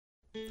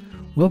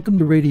Welcome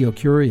to Radio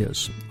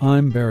Curious.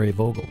 I'm Barry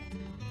Vogel.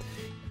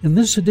 In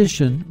this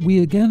edition,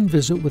 we again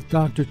visit with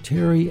Dr.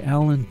 Terry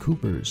Allen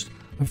Kupers,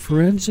 a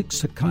forensic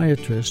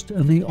psychiatrist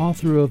and the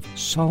author of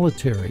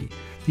Solitary,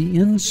 the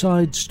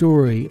inside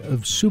story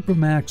of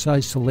supermax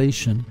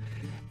isolation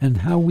and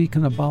how we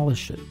can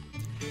abolish it.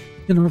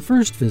 In our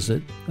first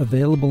visit,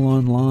 available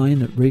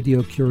online at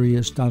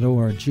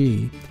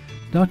radiocurious.org,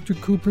 Dr.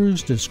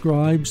 Kupers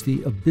describes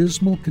the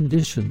abysmal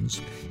conditions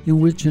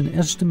in which an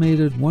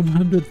estimated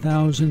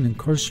 100,000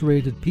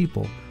 incarcerated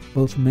people,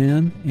 both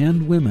men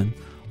and women,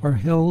 are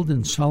held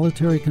in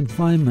solitary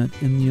confinement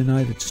in the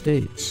United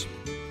States.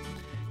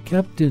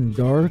 Kept in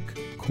dark,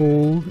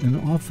 cold,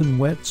 and often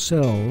wet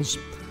cells,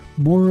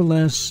 more or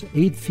less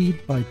 8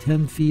 feet by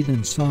 10 feet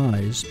in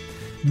size,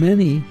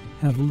 many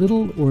have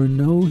little or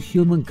no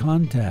human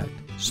contact,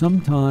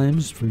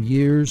 sometimes for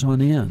years on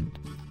end.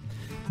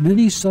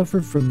 Many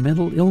suffer from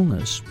mental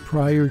illness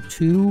prior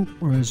to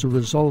or as a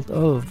result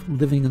of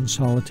living in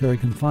solitary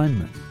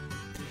confinement.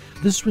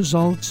 This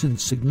results in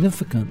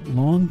significant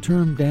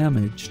long-term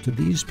damage to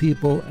these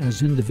people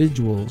as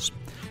individuals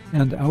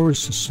and our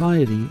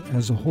society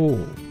as a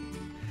whole.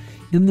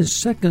 In the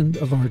second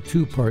of our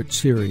two-part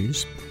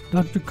series,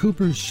 Dr.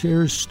 Kupers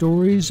shares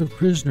stories of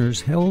prisoners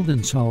held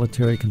in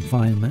solitary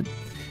confinement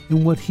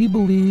and what he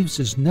believes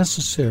is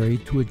necessary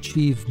to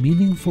achieve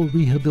meaningful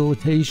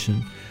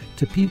rehabilitation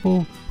to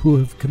people who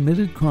have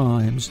committed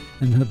crimes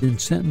and have been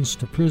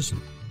sentenced to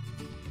prison.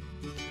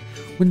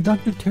 When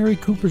Dr. Terry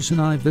Kupers and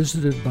I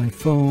visited by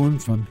phone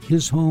from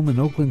his home in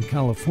Oakland,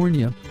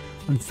 California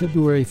on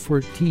February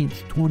 14,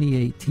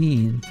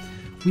 2018,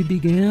 we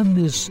began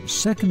this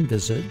second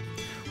visit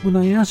when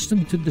I asked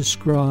him to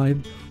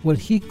describe what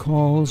he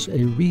calls a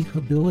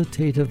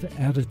rehabilitative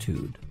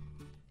attitude.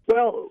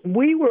 Well,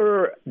 we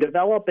were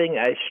developing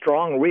a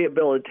strong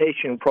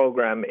rehabilitation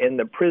program in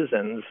the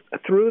prisons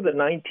through the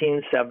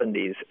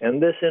 1970s,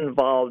 and this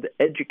involved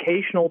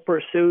educational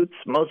pursuits.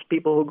 Most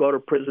people who go to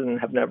prison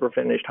have never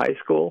finished high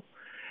school.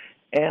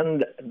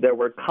 And there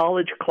were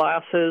college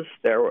classes.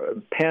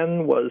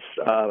 Penn was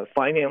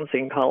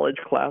financing college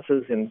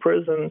classes in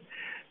prison.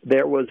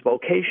 There was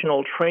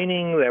vocational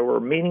training. There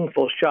were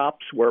meaningful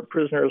shops where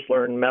prisoners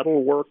learned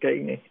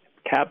metalworking,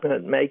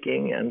 cabinet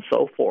making, and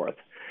so forth.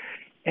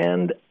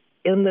 And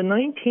in the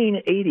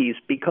 1980s,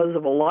 because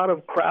of a lot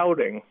of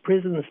crowding,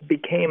 prisons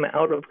became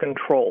out of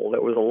control.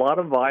 There was a lot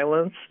of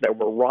violence. There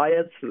were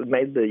riots that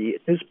made the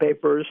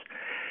newspapers.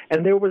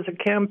 And there was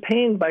a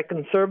campaign by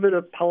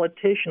conservative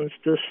politicians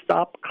to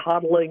stop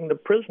coddling the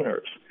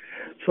prisoners.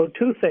 So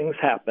two things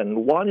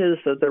happened. One is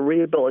that the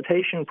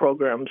rehabilitation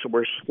programs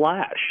were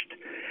slashed.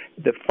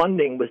 The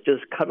funding was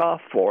just cut off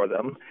for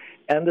them.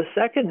 And the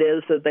second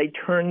is that they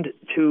turned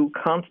to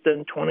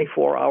constant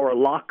 24-hour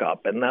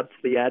lockup, and that's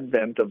the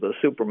advent of the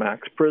supermax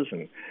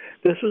prison.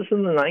 This was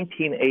in the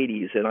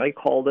 1980s, and I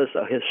call this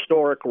a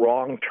historic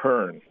wrong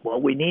turn.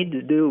 What we need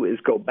to do is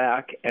go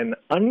back and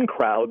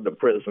uncrowd the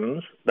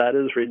prisons, that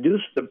is,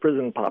 reduce the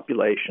prison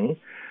population,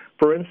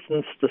 for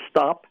instance, to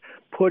stop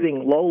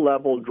putting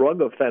low-level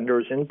drug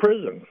offenders in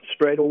prison.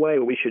 Straight away,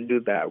 we should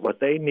do that. What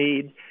they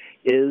need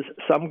is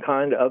some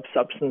kind of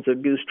substance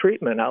abuse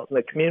treatment out in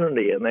the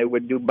community, and they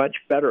would do much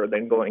better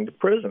than going to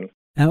prison.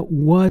 At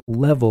what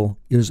level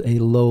is a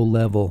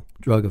low-level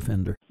drug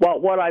offender? Well,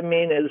 what I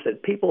mean is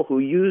that people who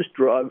use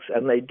drugs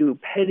and they do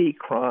petty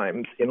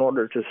crimes in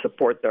order to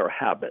support their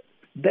habit,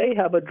 they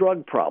have a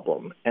drug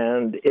problem,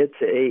 and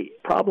it's a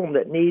problem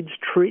that needs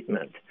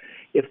treatment.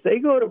 If they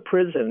go to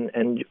prison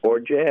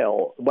or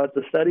jail, what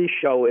the studies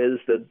show is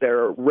that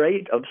their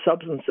rate of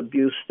substance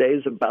abuse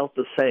stays about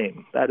the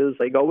same. That is,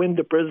 they go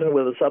into prison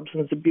with a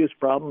substance abuse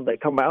problem, they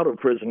come out of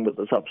prison with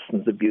a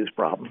substance abuse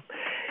problem.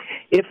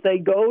 If they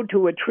go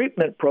to a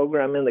treatment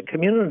program in the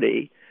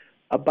community,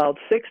 about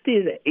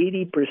 60 to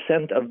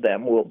 80% of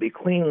them will be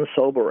clean and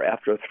sober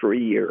after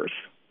 3 years.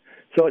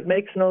 So it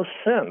makes no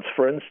sense,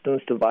 for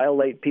instance, to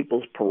violate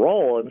people's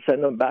parole and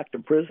send them back to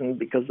prison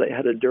because they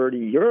had a dirty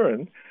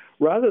urine.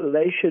 Rather,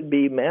 they should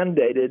be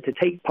mandated to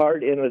take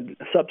part in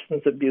a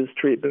substance abuse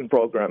treatment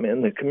program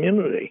in the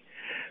community.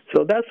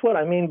 So that's what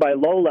I mean by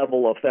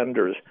low-level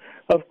offenders.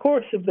 Of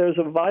course, if there's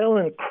a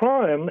violent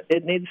crime,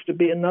 it needs to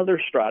be another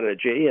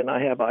strategy, and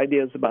I have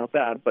ideas about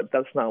that, but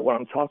that's not what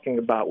I'm talking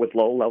about with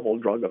low-level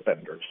drug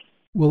offenders.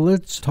 Well,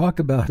 let's talk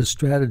about a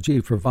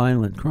strategy for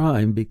violent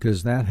crime,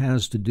 because that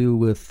has to do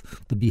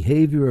with the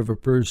behavior of a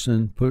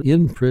person put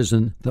in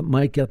prison that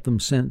might get them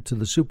sent to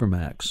the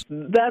supermax.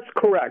 That's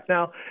correct.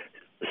 Now,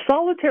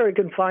 solitary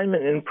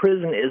confinement in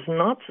prison is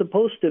not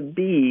supposed to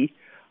be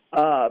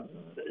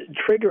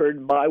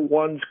triggered by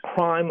one's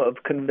crime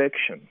of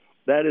conviction.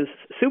 That is,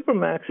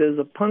 supermax is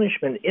a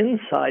punishment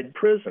inside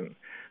prison.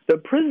 The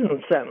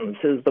prison sentence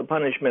is the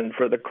punishment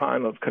for the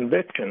crime of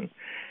conviction.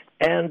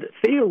 And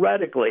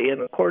theoretically,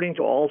 and according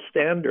to all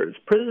standards,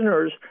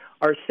 prisoners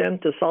are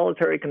sent to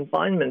solitary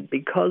confinement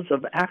because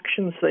of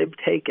actions they've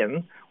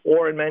taken,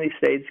 or in many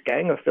states,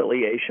 gang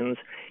affiliations,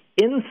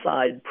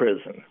 inside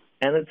prison.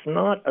 and it's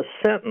not a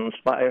sentence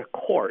by a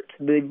court.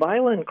 The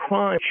violent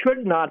crime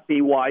should not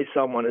be why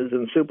someone is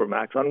in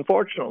Supermax.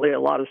 Unfortunately, a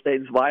lot of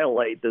states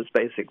violate this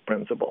basic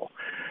principle.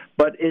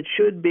 But it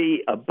should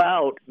be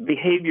about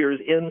behaviors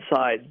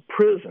inside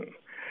prison.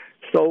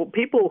 So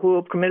people who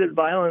have committed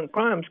violent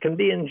crimes can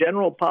be in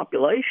general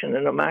population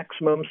in a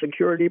maximum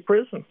security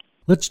prison.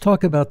 Let's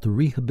talk about the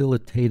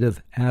rehabilitative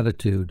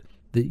attitude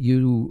that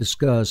you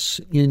discuss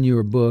in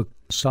your book,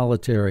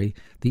 Solitary,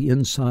 the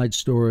inside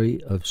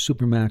story of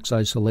Supermax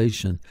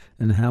isolation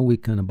and how we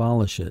can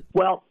abolish it.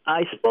 Well,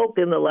 I spoke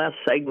in the last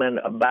segment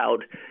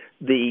about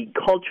the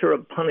culture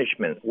of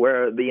punishment,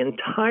 where the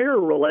entire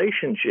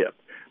relationship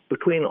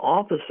between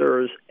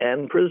officers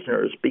and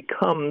prisoners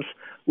becomes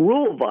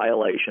rule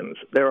violations.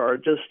 There are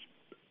just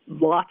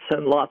lots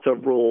and lots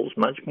of rules,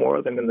 much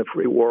more than in the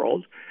free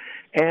world.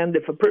 And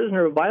if a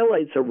prisoner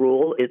violates a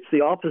rule, it's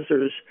the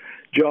officer's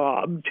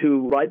job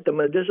to write them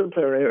a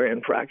disciplinary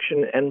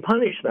infraction and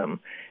punish them.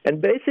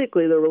 And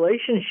basically, the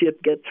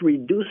relationship gets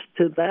reduced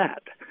to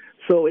that.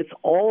 So it's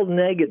all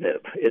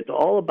negative. It's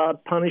all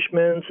about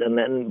punishments, and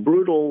then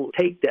brutal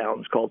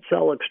takedowns called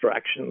cell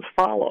extractions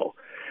follow.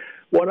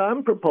 What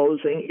I'm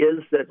proposing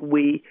is that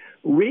we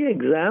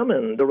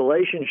re-examine the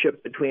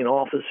relationship between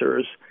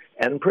officers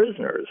and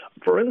prisoners.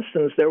 For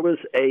instance, there was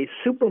a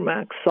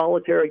Supermax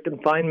solitary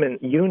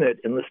confinement unit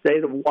in the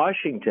state of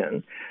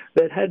Washington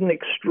that had an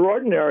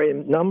extraordinary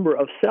number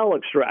of cell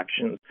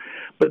extractions,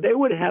 but they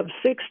would have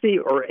 60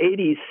 or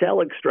 80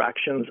 cell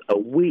extractions a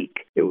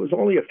week. It was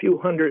only a few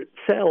hundred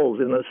cells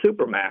in the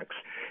Supermax.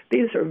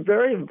 These are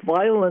very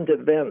violent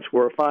events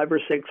where 5 or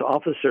 6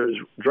 officers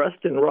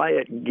dressed in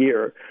riot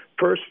gear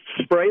first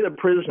spray the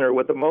prisoner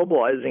with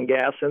immobilizing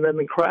gas and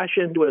then crash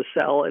into a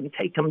cell and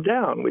take him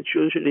down, which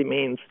usually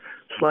means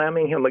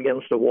slamming him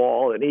against a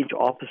wall, and each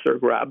officer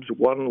grabs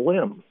one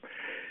limb.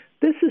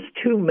 This is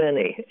too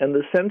many, and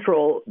the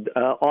central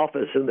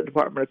office in the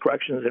Department of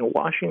Corrections in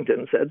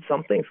Washington said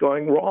something's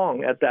going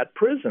wrong at that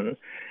prison.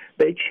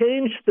 They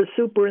changed the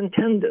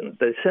superintendent.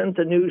 They sent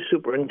a new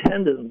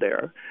superintendent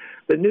there.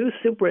 The new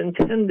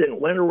superintendent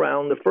went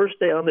around the first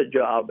day on the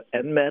job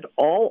and met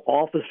all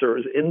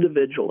officers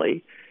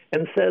individually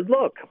and said,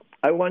 look,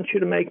 I want you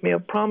to make me a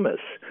promise.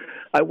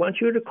 I want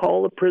you to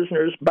call the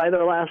prisoners by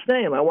their last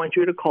name. I want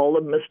you to call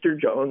them Mr.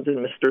 Jones and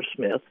Mr.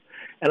 Smith.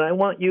 And I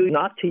want you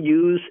not to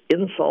use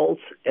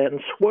insults and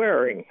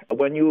swearing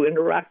when you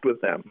interact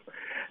with them.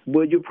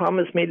 Would you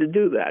promise me to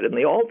do that? And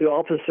all the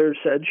officers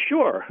said,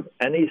 sure.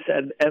 And he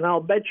said, and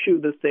I'll bet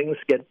you that things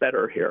get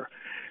better here.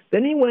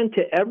 Then he went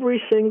to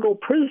every single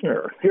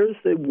prisoner. Here's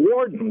the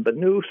warden, the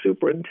new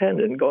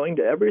superintendent, going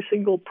to every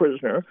single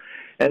prisoner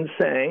and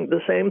saying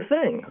the same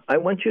thing. I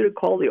want you to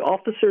call the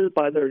officers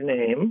by their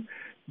name,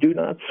 do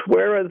not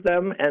swear at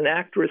them, and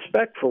act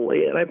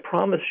respectfully, and I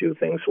promise you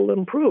things will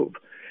improve.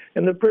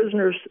 And the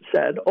prisoners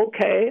said,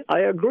 okay,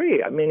 I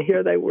agree. I mean,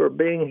 here they were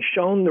being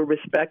shown the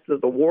respect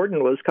that the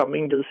warden was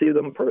coming to see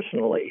them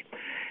personally.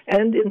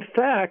 And in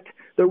fact,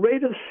 the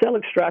rate of cell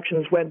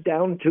extractions went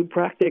down to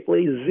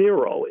practically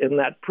zero in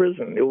that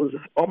prison. It was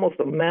almost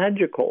a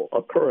magical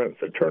occurrence,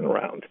 a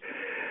turnaround.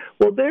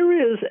 Well,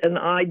 there is an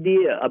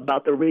idea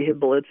about the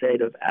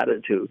rehabilitative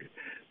attitude.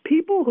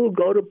 People who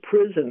go to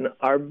prison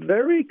are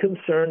very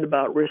concerned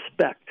about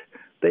respect.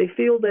 They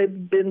feel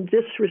they've been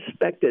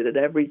disrespected at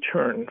every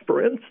turn.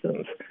 For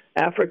instance,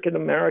 African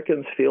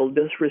Americans feel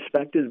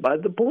disrespected by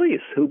the police,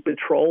 who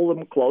patrol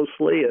them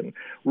closely and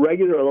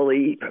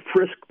regularly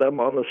frisk them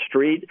on the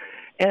street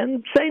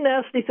and say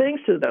nasty things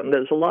to them.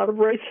 There's a lot of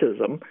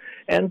racism,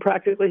 and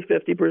practically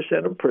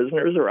 50% of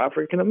prisoners are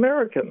African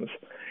Americans.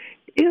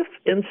 If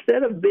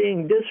instead of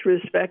being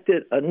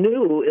disrespected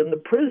anew in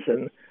the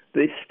prison,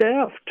 the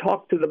staff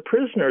talked to the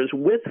prisoners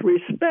with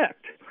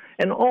respect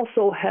and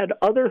also had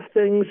other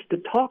things to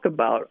talk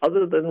about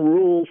other than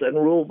rules and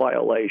rule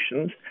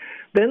violations,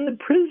 then the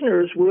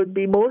prisoners would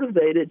be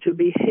motivated to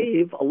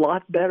behave a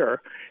lot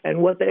better.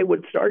 And what they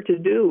would start to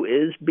do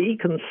is be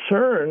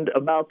concerned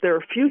about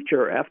their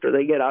future after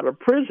they get out of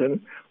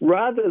prison,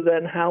 rather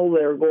than how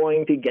they're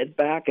going to get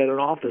back at an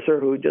officer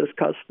who just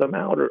cussed them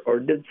out or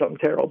did some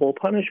terrible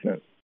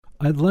punishment.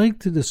 I'd like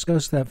to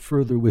discuss that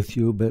further with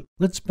you, but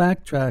let's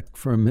backtrack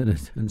for a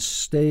minute and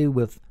stay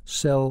with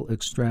cell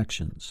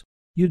extractions.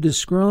 You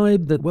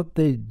describe that what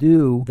they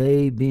do,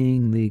 they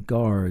being the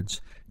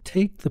guards,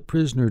 take the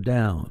prisoner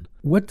down.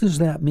 What does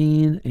that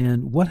mean,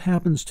 and what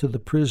happens to the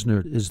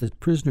prisoner? Is the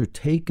prisoner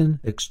taken,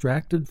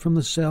 extracted from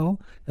the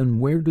cell, and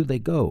where do they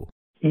go?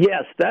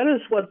 Yes, that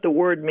is what the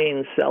word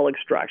means, cell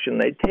extraction.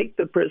 They take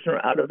the prisoner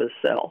out of the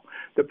cell.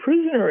 The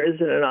prisoner is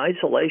in an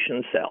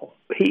isolation cell.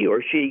 He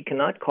or she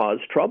cannot cause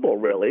trouble,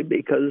 really,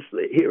 because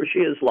he or she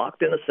is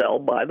locked in a cell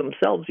by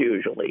themselves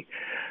usually.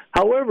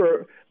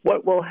 However,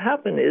 what will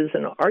happen is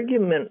an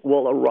argument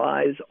will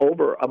arise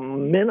over a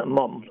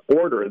minimum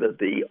order that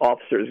the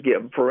officers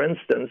give. For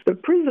instance, the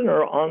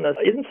prisoner on the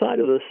inside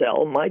of the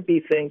cell might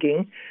be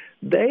thinking,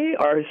 they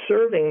are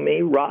serving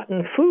me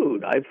rotten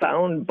food. I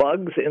found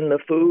bugs in the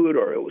food,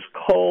 or it was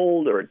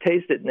cold, or it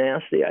tasted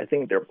nasty. I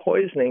think they're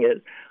poisoning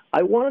it.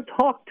 I want to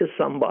talk to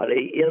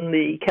somebody in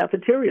the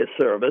cafeteria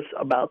service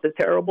about the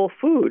terrible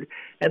food,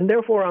 and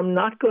therefore I'm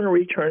not going to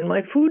return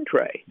my food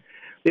tray.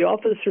 The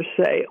officers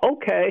say,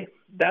 okay,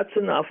 that's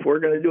enough. We're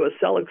going to do a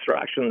cell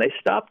extraction. They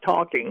stop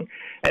talking,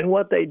 and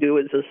what they do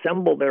is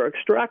assemble their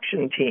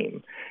extraction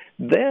team.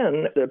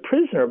 Then the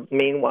prisoner,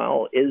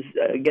 meanwhile, is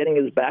getting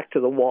his back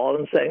to the wall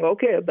and saying,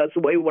 okay, if that's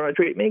the way you want to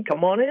treat me,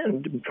 come on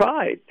in,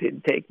 try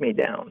to take me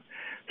down.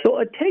 So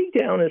a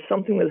takedown is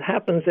something that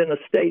happens in a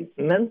state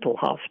mental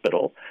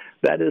hospital.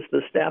 That is,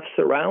 the staff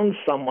surrounds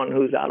someone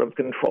who's out of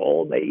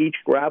control. They each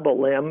grab a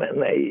limb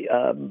and they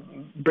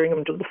bring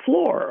them to the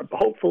floor,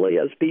 hopefully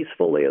as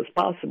peacefully as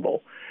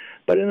possible.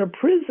 But in a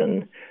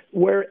prison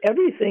where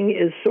everything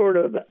is sort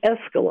of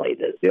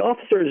escalated, the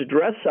officers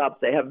dress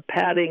up, they have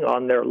padding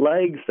on their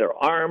legs, their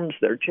arms,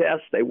 their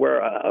chest, they wear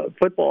a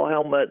football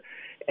helmet,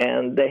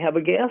 and they have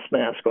a gas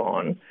mask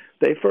on.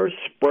 They first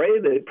spray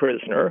the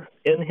prisoner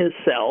in his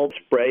cell,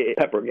 spray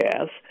pepper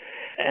gas,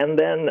 and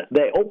then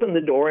they open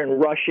the door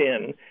and rush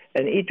in,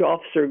 and each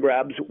officer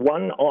grabs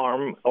one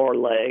arm or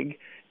leg,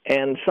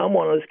 and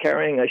someone is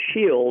carrying a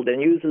shield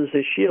and uses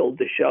his shield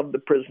to shove the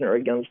prisoner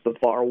against the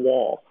far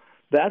wall.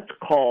 That's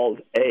called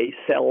a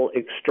cell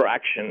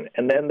extraction,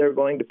 and then they're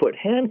going to put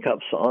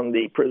handcuffs on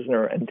the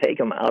prisoner and take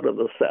him out of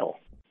the cell.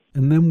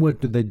 And then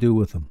what do they do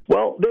with him?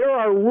 Well, there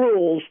are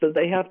rules that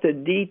they have to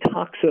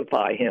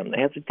detoxify him.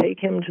 They have to take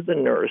him to the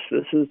nurse.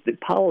 This is the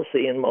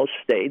policy in most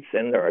states,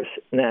 and there are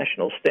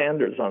national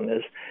standards on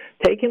this.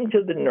 Take him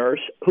to the nurse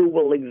who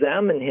will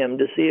examine him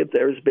to see if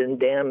there's been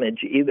damage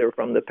either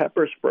from the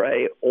pepper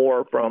spray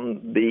or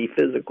from the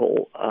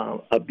physical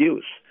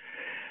abuse.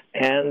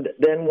 And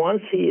then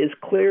once he is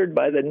cleared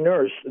by the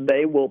nurse,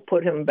 they will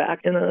put him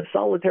back in a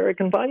solitary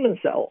confinement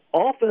cell,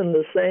 often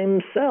the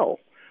same cell,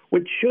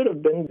 which should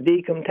have been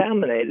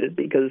decontaminated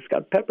because it's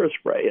got pepper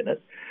spray in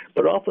it.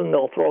 But often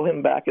they'll throw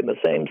him back in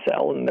the same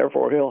cell, and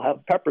therefore he'll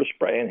have pepper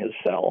spray in his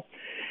cell.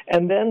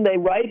 And then they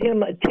write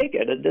him a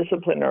ticket, a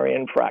disciplinary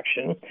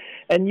infraction,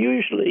 and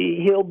usually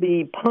he'll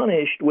be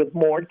punished with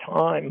more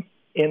time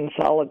in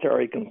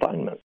solitary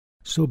confinement.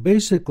 So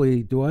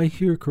basically, do I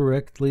hear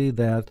correctly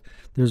that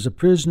there's a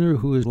prisoner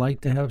who would like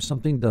to have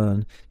something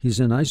done, he's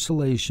in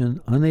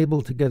isolation,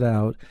 unable to get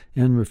out,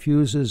 and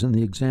refuses, in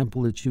the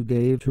example that you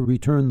gave, to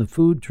return the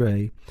food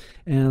tray,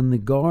 and the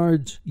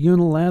guards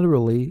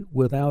unilaterally,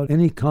 without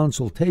any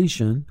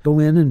consultation, go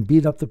in and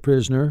beat up the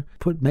prisoner,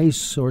 put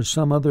mace or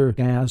some other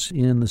gas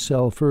in the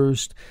cell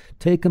first,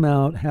 take him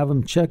out, have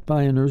him checked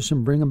by a nurse,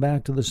 and bring him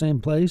back to the same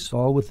place,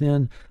 all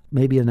within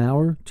maybe an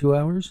hour, 2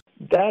 hours?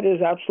 That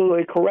is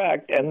absolutely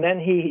correct. And then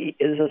he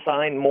is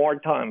assigned more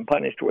time,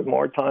 punished with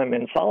more time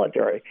in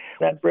solitary.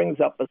 That brings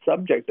up a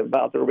subject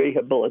about the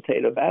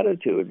rehabilitative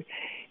attitude.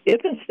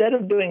 If instead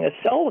of doing a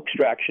cell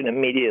extraction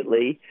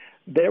immediately,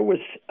 there was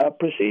a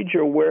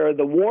procedure where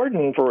the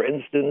warden, for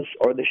instance,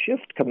 or the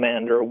shift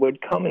commander would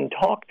come and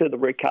talk to the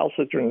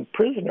recalcitrant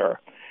prisoner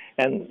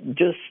and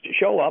just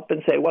show up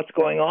and say, what's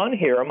going on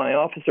here? My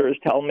officers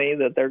tell me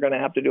that they're going to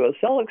have to do a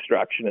cell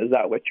extraction. Is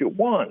that what you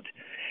want?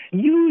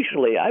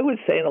 Usually, I would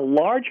say in a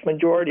large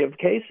majority of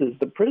cases,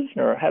 the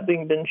prisoner,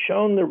 having been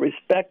shown the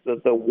respect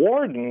that the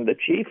warden, the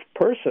chief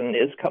person,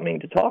 is coming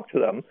to talk to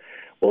them,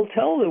 will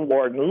tell the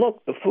warden,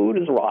 look, the food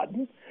is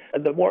rotten.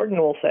 The warden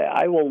will say,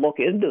 I will look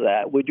into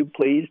that. Would you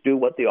please do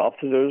what the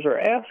officers are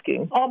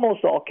asking?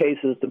 Almost all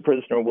cases, the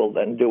prisoner will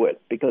then do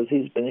it because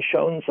he's been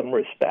shown some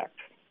respect.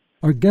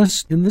 Our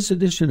guest in this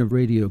edition of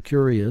Radio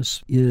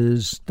Curious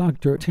is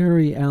Dr.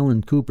 Terry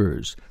Allen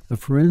Kupers, a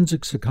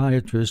forensic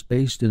psychiatrist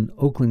based in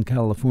Oakland,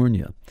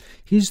 California.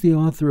 He's the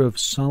author of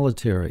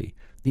Solitary,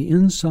 The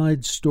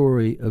Inside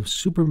Story of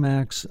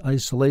Supermax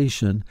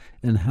Isolation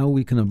and How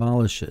We Can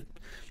Abolish It.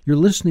 You're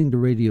listening to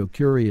Radio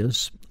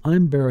Curious.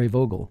 I'm Barry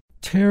Vogel.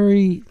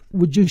 Terry,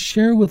 would you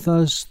share with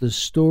us the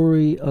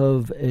story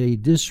of a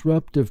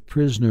disruptive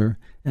prisoner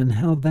and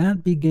how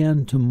that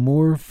began to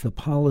morph the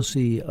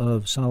policy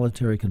of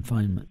solitary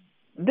confinement?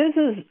 This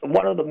is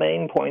one of the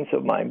main points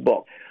of my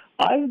book.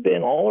 I've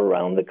been all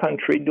around the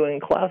country doing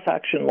class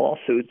action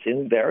lawsuits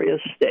in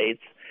various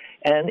states,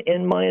 and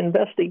in my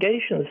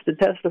investigations to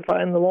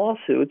testify in the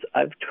lawsuits,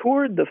 I've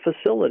toured the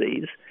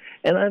facilities,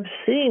 and I've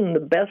seen the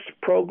best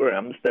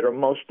programs that are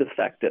most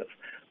effective.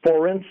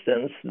 For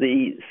instance,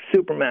 the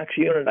Supermax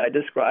unit I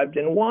described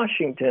in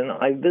Washington,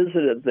 I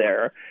visited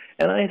there,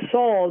 and I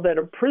saw that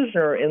a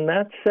prisoner in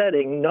that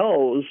setting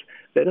knows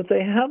that if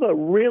they have a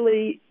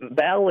really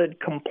valid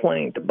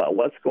complaint about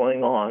what's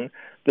going on,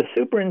 the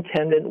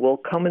superintendent will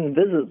come and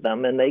visit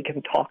them and they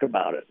can talk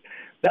about it.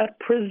 That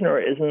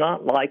prisoner is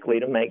not likely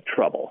to make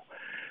trouble.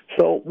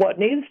 So what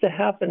needs to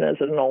happen as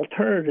an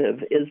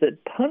alternative is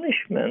that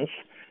punishments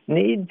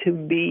need to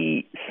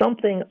be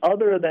something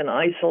other than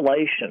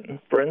isolation.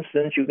 For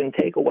instance, you can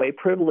take away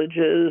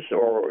privileges,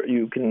 or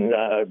you can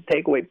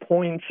take away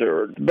points,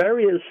 or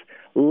various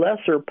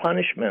lesser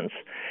punishments.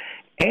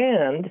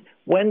 And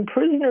when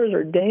prisoners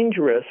are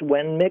dangerous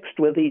when mixed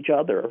with each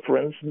other, for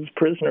instance,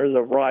 prisoners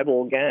of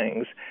rival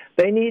gangs,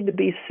 they need to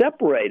be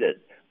separated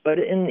But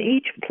in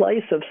each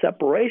place of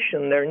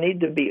separation, there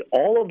need to be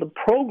all of the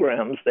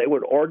programs they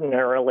would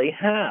ordinarily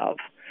have.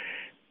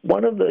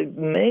 One of the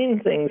main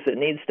things that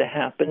needs to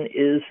happen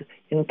is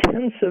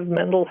intensive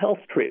mental health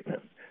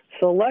treatment.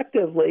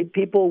 Selectively,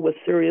 people with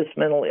serious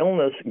mental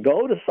illness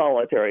go to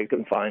solitary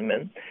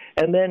confinement,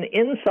 and then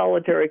in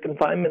solitary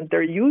confinement,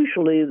 they're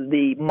usually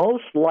the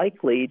most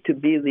likely to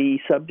be the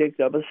subject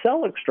of a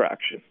cell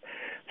extraction.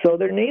 So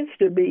there needs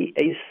to be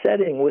a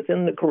setting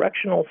within the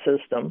correctional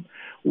system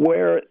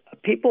where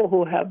people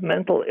who have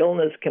mental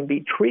illness can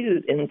be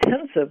treated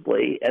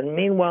intensively, and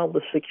meanwhile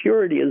the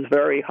security is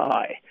very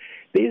high.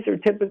 These are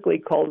typically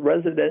called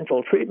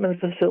residential treatment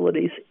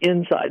facilities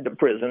inside the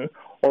prison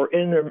or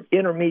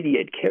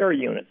intermediate care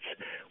units.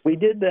 We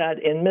did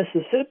that in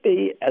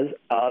Mississippi as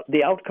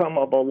the outcome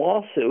of a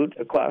lawsuit,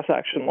 a class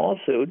action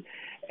lawsuit,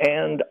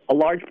 and a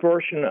large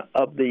portion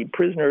of the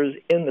prisoners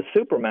in the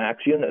Supermax,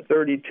 Unit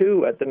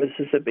 32 at the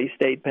Mississippi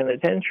State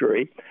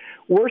Penitentiary,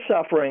 were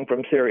suffering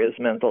from serious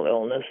mental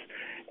illness.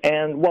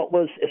 And what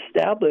was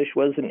established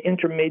was an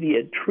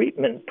intermediate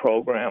treatment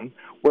program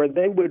where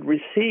they would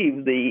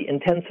receive the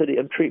intensity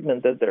of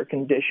treatment that their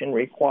condition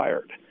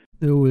required.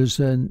 There was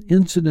an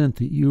incident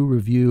that you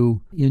review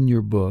in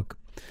your book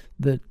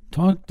that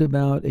talked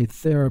about a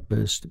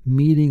therapist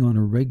meeting on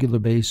a regular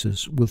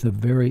basis with a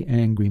very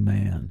angry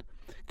man.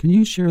 Can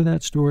you share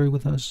that story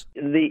with us?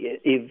 The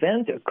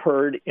event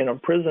occurred in a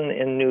prison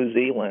in New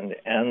Zealand,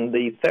 and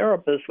the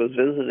therapist was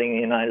visiting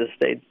the United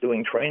States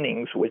doing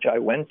trainings, which I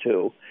went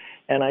to,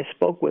 and I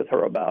spoke with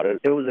her about it.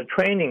 It was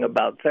a training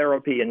about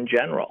therapy in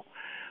general,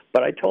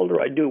 but I told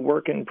her I do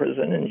work in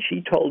prison, and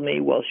she told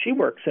me, well, she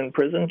works in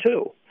prison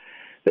too.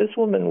 This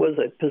woman was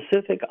a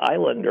Pacific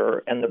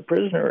Islander, and the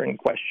prisoner in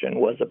question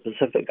was a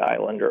Pacific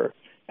Islander,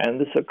 and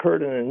this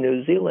occurred in a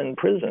New Zealand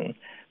prison.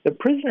 The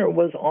prisoner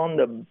was on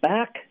the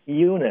back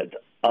unit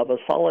of a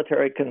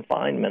solitary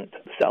confinement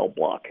cell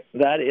block.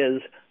 That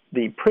is,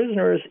 the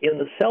prisoners in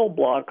the cell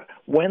block,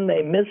 when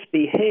they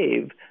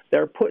misbehave,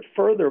 they're put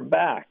further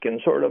back in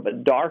sort of a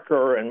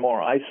darker and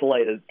more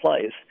isolated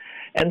place.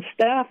 And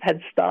staff had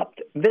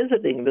stopped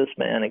visiting this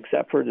man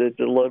except for to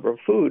deliver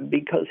food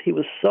because he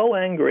was so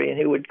angry and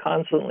he would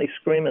constantly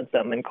scream at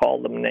them and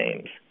call them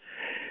names.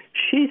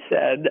 She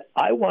said,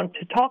 I want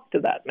to talk to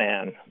that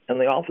man. And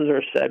the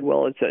officer said,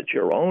 well, it's at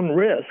your own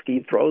risk.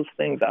 He throws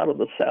things out of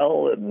the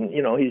cell and,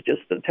 he's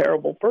just a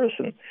terrible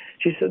person.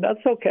 She said,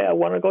 that's okay. I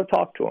want to go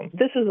talk to him.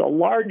 This is a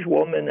large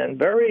woman and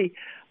very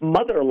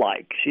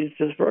mother-like. She's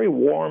just very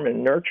warm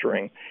and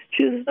nurturing.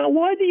 She says, now,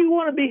 why do you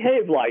want to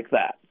behave like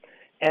that?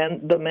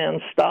 And the man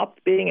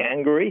stopped being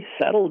angry,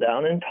 settled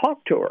down, and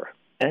talked to her.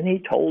 And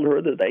he told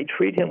her that they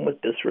treat him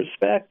with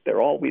disrespect.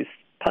 They're always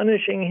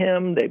punishing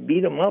him. They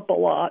beat him up a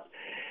lot.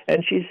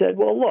 And she said,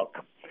 well, look,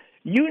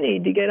 you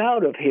need to get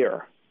out of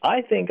here.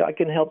 I think I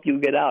can help you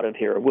get out of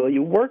here. Will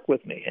you work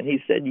with me? And he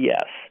said,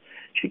 yes.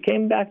 She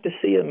came back to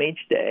see him each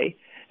day,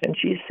 and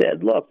she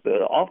said, look,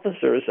 the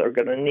officers are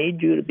going to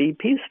need you to be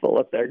peaceful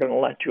if they're going to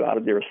let you out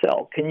of your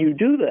cell. Can you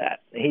do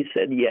that? And he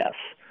said, yes,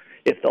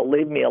 if they'll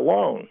leave me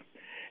alone.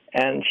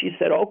 And she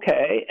said,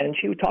 okay. And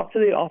she talked to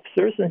the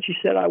officers, and she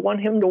said, I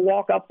want him to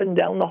walk up and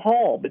down the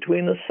hall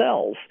between the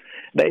cells.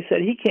 They said,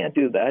 he can't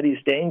do that. He's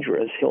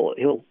dangerous.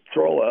 He'll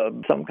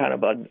throw some kind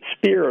of a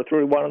spear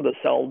through one of the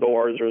cell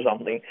doors or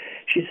something.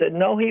 She said,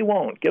 no, he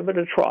won't. Give it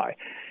a try.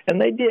 And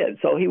they did.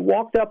 So he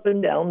walked up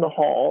and down the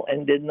hall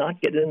and did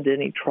not get into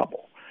any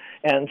trouble.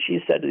 And she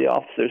said to the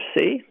officers,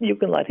 see, you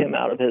can let him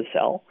out of his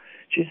cell.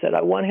 She said,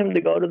 I want him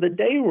to go to the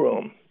day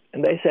room.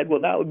 And they said,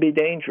 well, that would be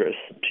dangerous.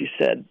 She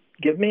said,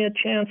 give me a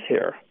chance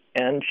here.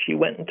 And she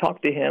went and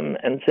talked to him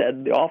and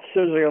said, the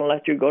officers are going to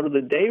let you go to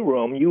the day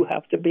room. You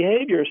have to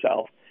behave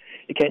yourself.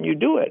 Can you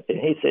do it? And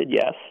he said,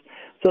 yes.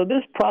 So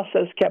this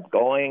process kept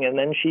going, and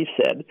then she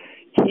said,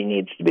 he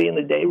needs to be in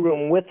the day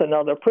room with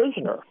another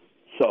prisoner.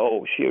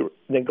 So she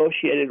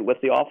negotiated with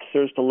the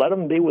officers to let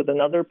him be with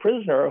another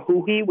prisoner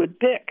who he would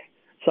pick,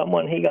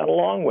 someone he got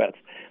along with.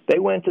 They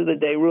went to the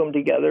day room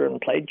together and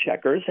played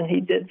checkers, and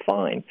he did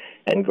fine.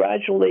 And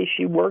gradually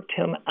she worked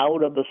him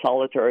out of the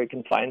solitary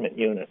confinement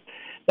unit.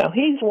 Now,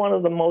 he's one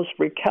of the most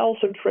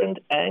recalcitrant,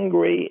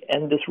 angry,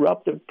 and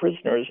disruptive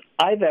prisoners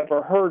I've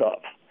ever heard of.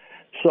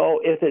 So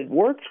if it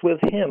works with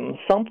him,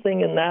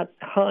 something in that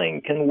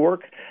kind can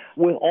work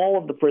with all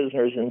of the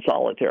prisoners in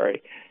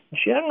solitary.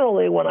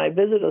 Generally, when I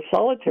visit a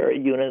solitary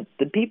unit,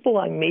 the people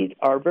I meet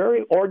are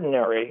very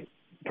ordinary.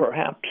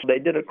 Perhaps they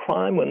did a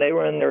crime when they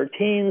were in their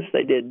teens,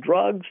 they did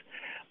drugs,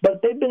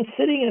 but they've been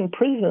sitting in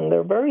prison.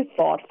 They're very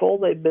thoughtful.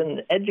 They've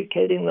been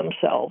educating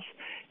themselves.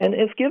 And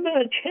if given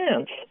a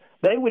chance,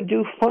 they would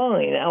do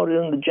fine out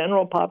in the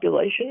general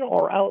population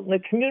or out in the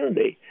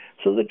community.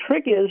 So the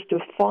trick is to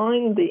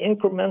find the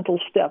incremental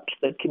steps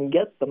that can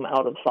get them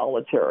out of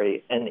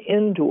solitary and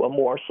into a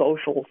more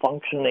social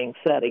functioning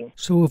setting.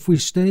 So if we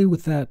stay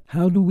with that,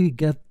 how do we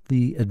get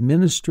the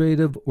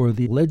administrative or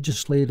the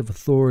legislative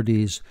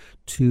authorities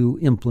to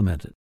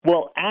implement it?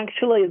 Well,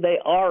 actually, they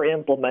are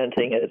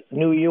implementing it.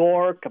 New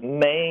York,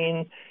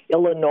 Maine,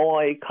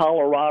 Illinois,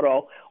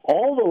 Colorado,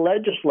 all the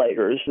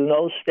legislators in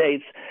those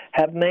states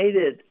have made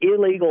it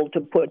illegal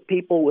to put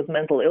people with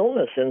mental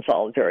illness in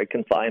solitary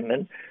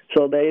confinement.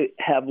 So they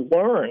have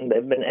learned,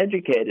 they've been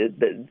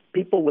educated that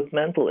people with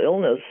mental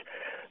illness,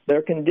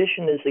 their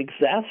condition is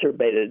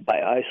exacerbated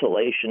by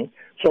isolation,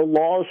 so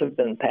laws have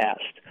been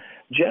passed.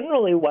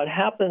 Generally, what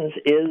happens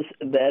is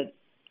that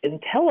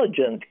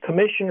intelligent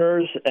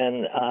commissioners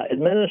and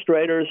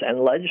administrators and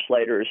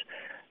legislators,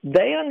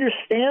 they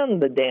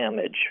understand the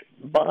damage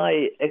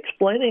by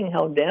explaining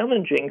how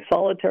damaging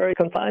solitary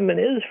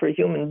confinement is for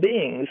human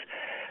beings.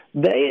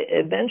 They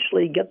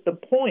eventually get the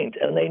point,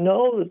 and they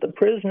know that the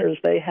prisoners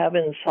they have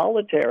in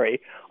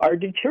solitary are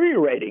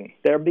deteriorating.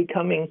 They're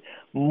becoming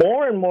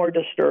more and more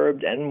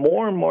disturbed and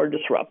more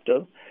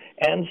disruptive,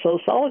 and so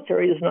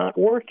solitary is not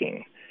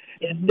working.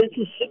 In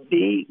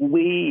Mississippi,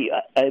 we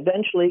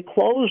eventually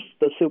closed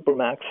the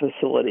Supermax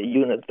facility,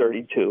 Unit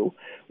 32,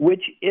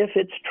 which, if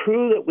it's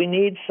true that we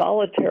need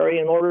solitary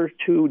in order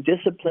to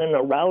discipline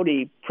a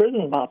rowdy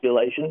prison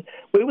population,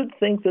 we would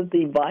think that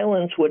the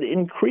violence would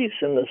increase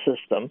in the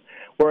system,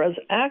 whereas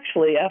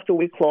actually after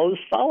we closed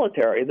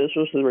solitary, this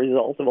was the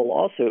result of a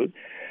lawsuit,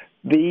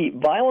 the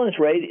violence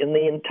rate in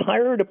the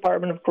entire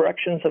Department of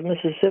Corrections of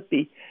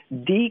Mississippi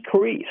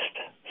decreased.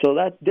 So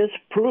that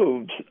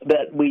disproves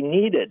that we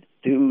needed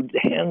to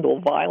handle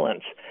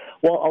violence.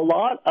 Well, a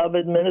lot of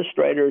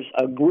administrators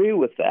agree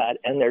with that,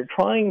 and they're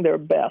trying their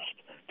best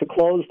to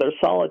close their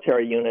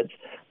solitary units.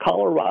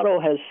 Colorado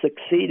has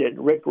succeeded.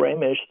 Rick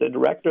Ramish, the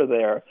director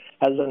there,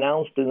 has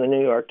announced in the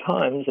New York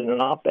Times in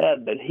an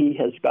op-ed that he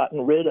has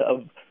gotten rid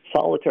of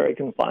solitary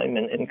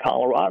confinement in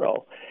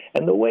Colorado.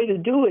 And the way to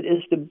do it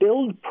is to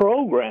build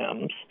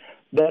programs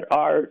that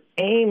are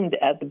aimed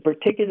at the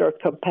particular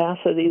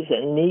capacities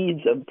and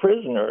needs of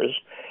prisoners,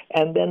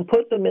 and then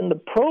put them in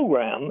the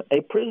program, a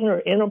prisoner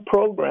in a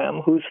program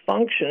who's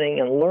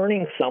functioning and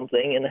learning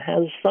something and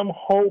has some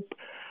hope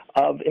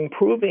of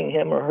improving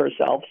him or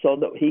herself so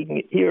that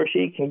he or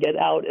she can get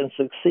out and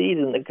succeed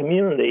in the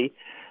community.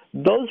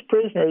 Those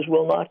prisoners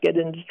will not get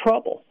into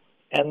trouble,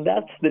 and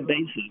that's the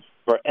basis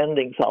for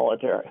ending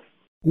solitary.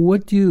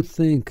 What do you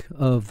think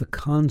of the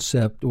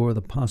concept or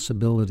the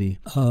possibility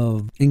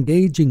of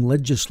engaging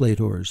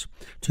legislators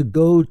to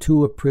go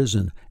to a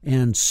prison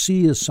and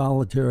see a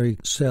solitary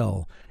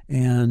cell,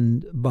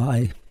 and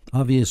by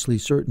obviously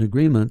certain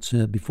agreements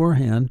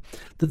beforehand,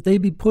 that they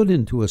be put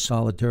into a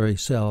solitary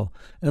cell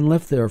and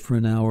left there for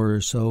an hour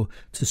or so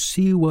to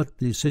see what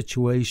the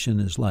situation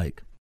is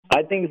like?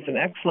 I think it's an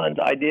excellent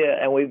idea,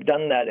 and we've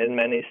done that in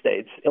many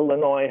states.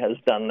 Illinois has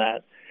done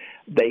that.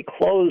 They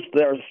closed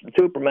their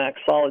Supermax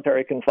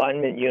solitary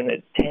confinement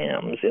unit,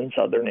 TAMS, in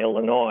southern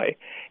Illinois,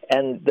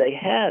 and they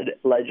had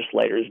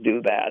legislators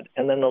do that.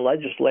 And then the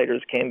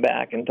legislators came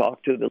back and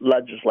talked to the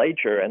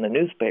legislature and the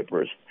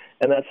newspapers,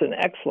 and that's an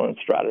excellent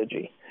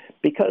strategy.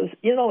 Because,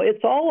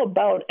 it's all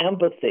about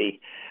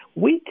empathy.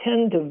 We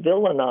tend to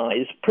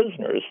villainize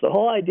prisoners. The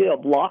whole idea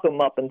of lock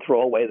them up and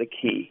throw away the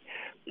key.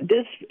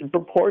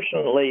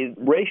 Disproportionately,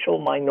 racial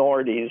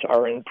minorities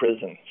are in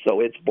prison.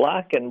 So it's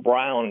black and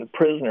brown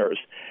prisoners.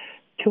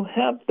 To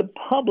have the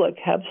public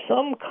have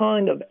some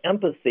kind of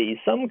empathy,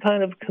 some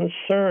kind of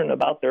concern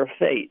about their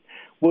fate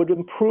would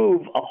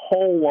improve a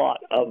whole lot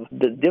of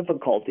the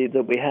difficulty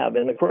that we have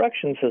in the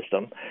correction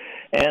system.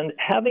 And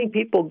having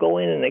people go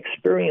in and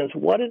experience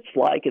what it's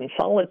like in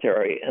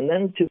solitary, and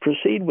then to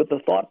proceed with the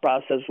thought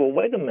process, well,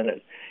 wait a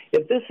minute,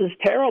 if this is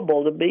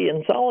terrible to be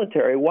in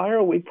solitary, why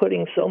are we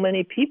putting so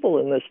many people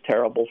in this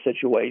terrible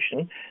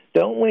situation?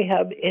 Don't we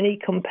have any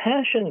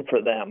compassion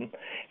for them?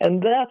 And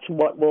that's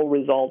what will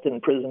result in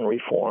prison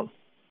reform.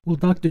 Well,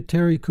 Dr.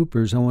 Terry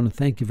Kupers, I want to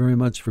thank you very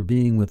much for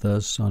being with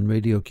us on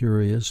Radio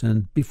Curious.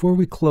 And before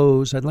we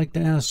close, I'd like to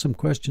ask some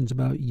questions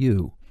about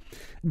you.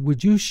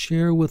 Would you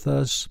share with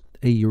us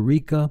a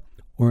eureka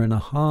or an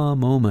aha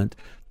moment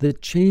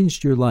that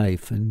changed your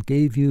life and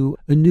gave you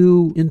a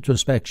new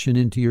introspection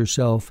into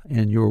yourself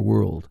and your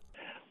world?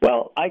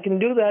 Well, I can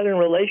do that in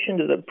relation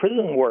to the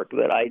prison work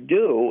that I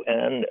do,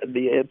 and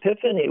the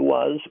epiphany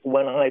was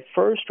when I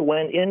first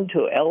went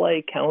into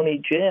L.A.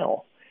 County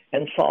Jail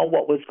and saw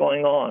what was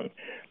going on.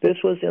 This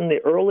was in the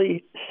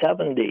early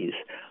 70s.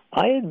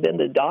 I had been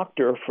the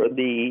doctor for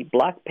the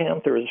Black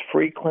Panthers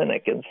Free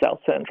Clinic in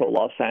South Central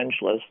Los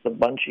Angeles, the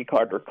Bunchy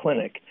Carter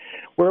Clinic,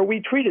 where we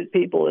treated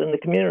people in the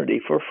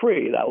community for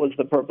free. That was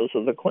the purpose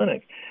of the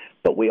clinic.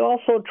 But we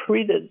also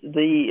treated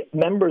the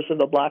members of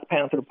the Black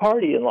Panther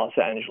Party in Los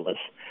Angeles.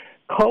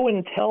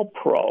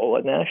 COINTELPRO,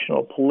 a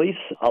national police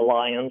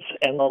alliance,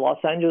 and the Los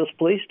Angeles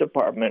Police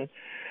Department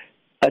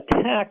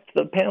attacked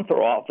the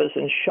Panther office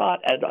and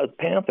shot at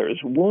Panthers,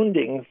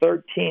 wounding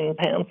 13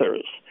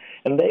 Panthers.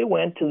 And they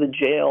went to the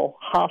jail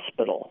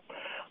hospital.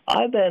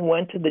 I then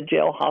went to the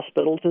jail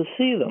hospital to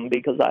see them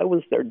because I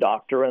was their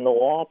doctor, and the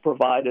law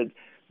provided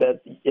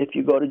that if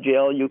you go to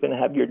jail, you can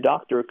have your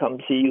doctor come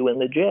see you in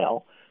the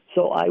jail.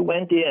 So I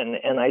went in,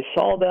 and I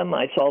saw them.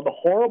 I saw the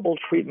horrible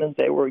treatment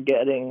they were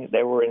getting.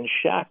 They were in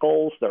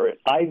shackles. Their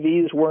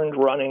IVs weren't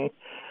running.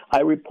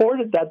 I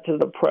reported that to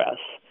the press,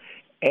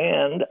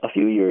 and a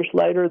few years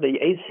later, the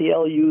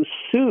ACLU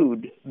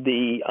sued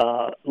the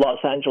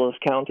Los Angeles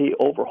County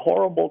over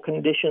horrible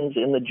conditions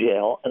in the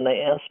jail, and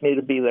they asked me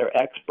to be their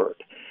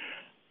expert.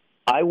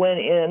 I went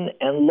in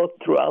and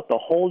looked throughout the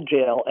whole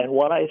jail, and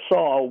what I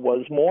saw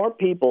was more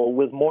people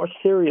with more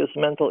serious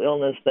mental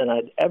illness than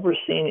I'd ever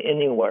seen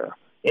anywhere,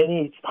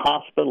 any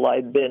hospital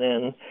I'd been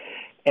in.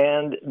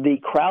 And the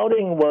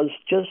crowding was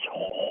just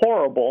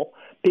horrible.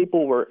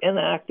 People were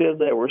inactive.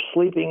 They were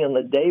sleeping in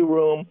the day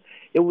room.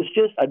 It was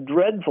just a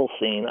dreadful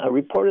scene. I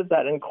reported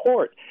that in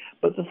court.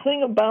 But the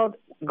thing about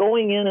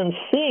going in and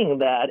seeing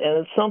that, and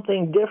it's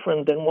something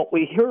different than what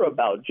we hear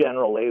about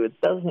generally.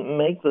 It doesn't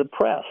make the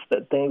press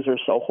that things are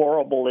so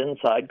horrible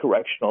inside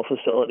correctional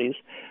facilities.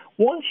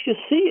 Once you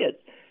see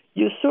it,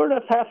 you sort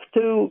of have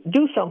to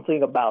do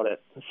something about it.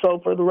 So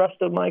for the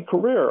rest of my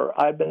career,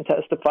 I've been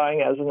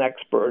testifying as an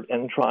expert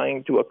and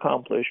trying to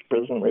accomplish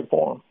prison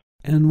reform.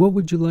 And what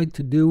would you like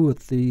to do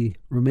with the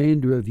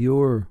remainder of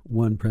your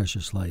one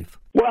precious life?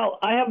 Well,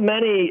 I have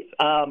many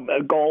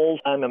goals.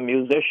 I'm a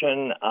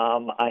musician.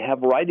 I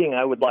have writing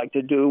I would like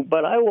to do,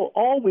 but I will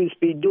always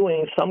be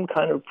doing some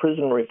kind of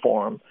prison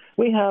reform.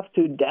 We have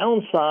to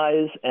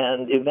downsize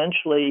and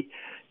eventually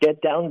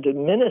get down to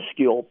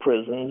minuscule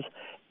prisons,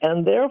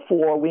 and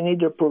therefore we need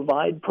to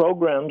provide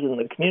programs in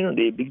the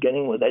community,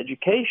 beginning with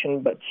education,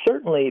 but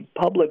certainly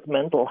public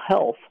mental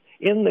health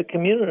in the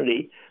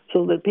community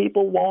so that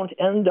people won't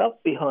end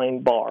up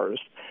behind bars.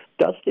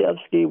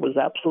 Dostoevsky was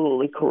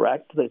absolutely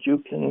correct that you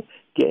can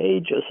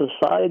gauge a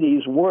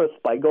society's worth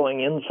by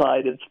going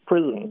inside its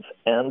prisons,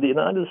 and the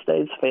United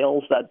States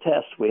fails that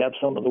test. We have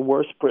some of the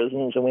worst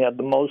prisons, and we have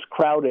the most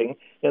crowding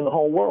in the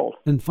whole world.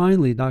 And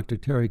finally, Dr.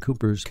 Terry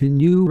Kupers, can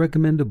you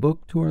recommend a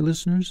book to our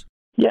listeners?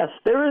 Yes,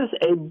 there is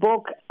a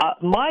book.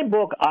 My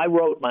book I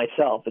wrote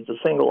myself. It's a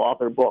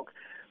single-author book.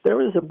 There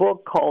is a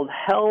book called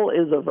Hell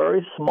is a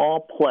Very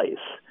Small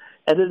Place,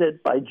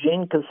 edited by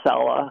Gene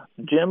Casella,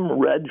 Jim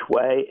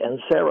Ridgway, and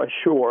Sarah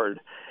Shord,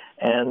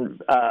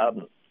 and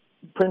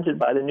printed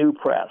by the New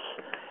Press.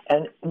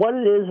 And what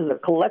it is a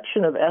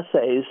collection of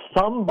essays,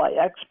 some by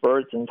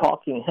experts and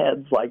talking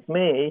heads like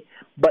me,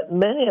 but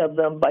many of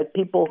them by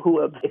people who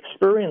have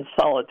experienced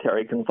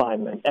solitary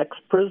confinement,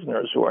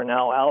 ex-prisoners who are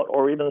now out,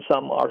 or even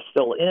some are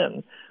still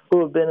in,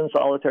 who have been in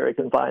solitary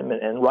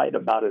confinement and write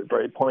about it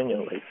very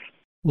poignantly.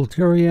 Well,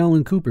 Terry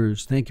Allen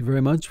Kupers, thank you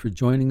very much for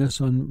joining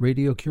us on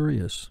Radio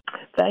Curious.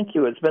 Thank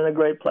you. It's been a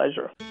great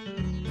pleasure.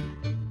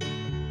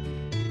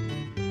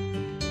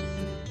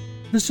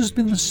 This has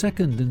been the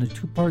second in a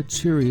two-part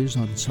series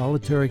on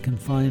solitary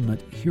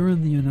confinement here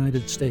in the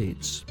United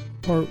States.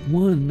 Part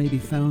 1 may be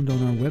found on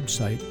our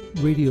website,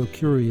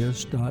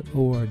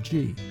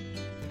 radiocurious.org.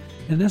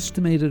 An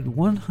estimated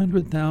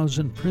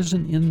 100,000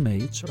 prison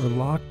inmates are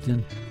locked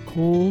in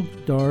cold,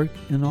 dark,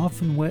 and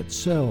often wet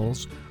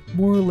cells,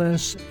 more or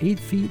less 8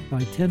 feet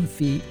by 10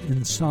 feet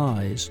in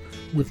size,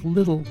 with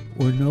little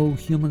or no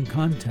human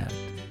contact.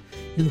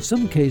 In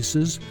some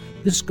cases,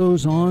 this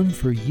goes on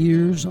for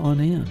years on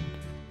end.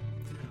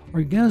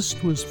 Our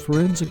guest was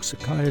forensic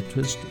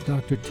psychiatrist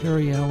Dr.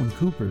 Terry Allen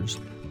Kupers,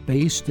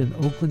 based in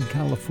Oakland,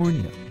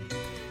 California.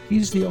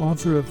 He's the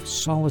author of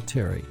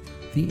Solitary,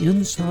 the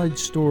inside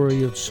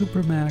story of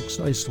supermax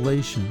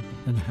isolation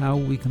and how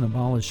we can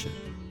abolish it.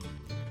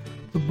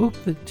 The book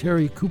that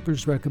Terry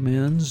Kupers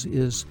recommends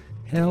is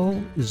Hell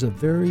is a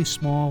Very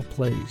Small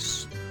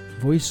Place,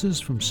 Voices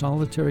from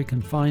Solitary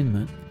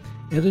Confinement,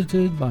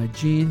 edited by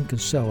Gene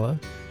Casella,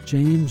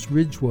 James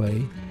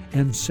Ridgway,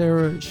 and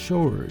Sarah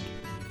Shord.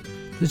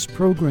 This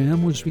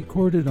program was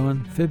recorded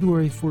on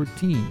February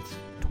 14th,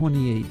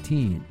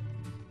 2018.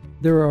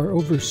 There are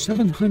over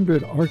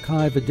 700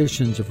 archive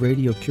editions of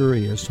Radio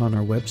Curious on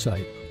our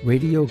website,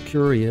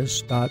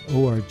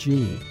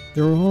 radiocurious.org.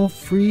 They're all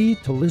free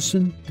to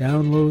listen,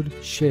 download,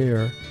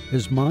 share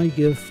as my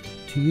gift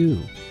to you.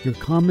 Your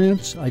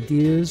comments,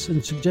 ideas,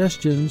 and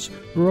suggestions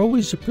are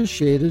always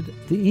appreciated.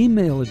 The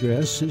email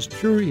address is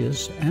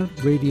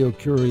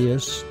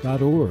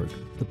curious@radiocurious.org.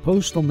 The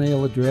postal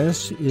mail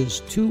address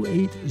is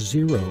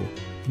 280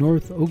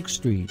 North Oak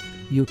Street,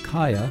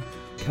 Ukiah,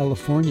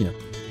 California,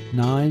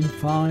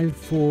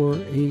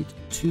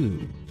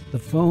 95482. The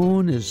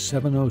phone is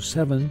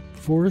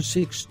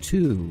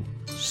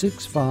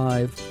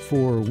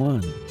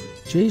 707-462-6541.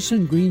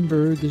 Jason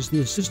Greenberg is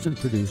the assistant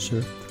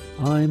producer.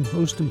 I'm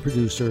host and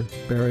producer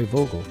Barry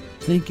Vogel.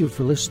 Thank you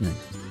for listening.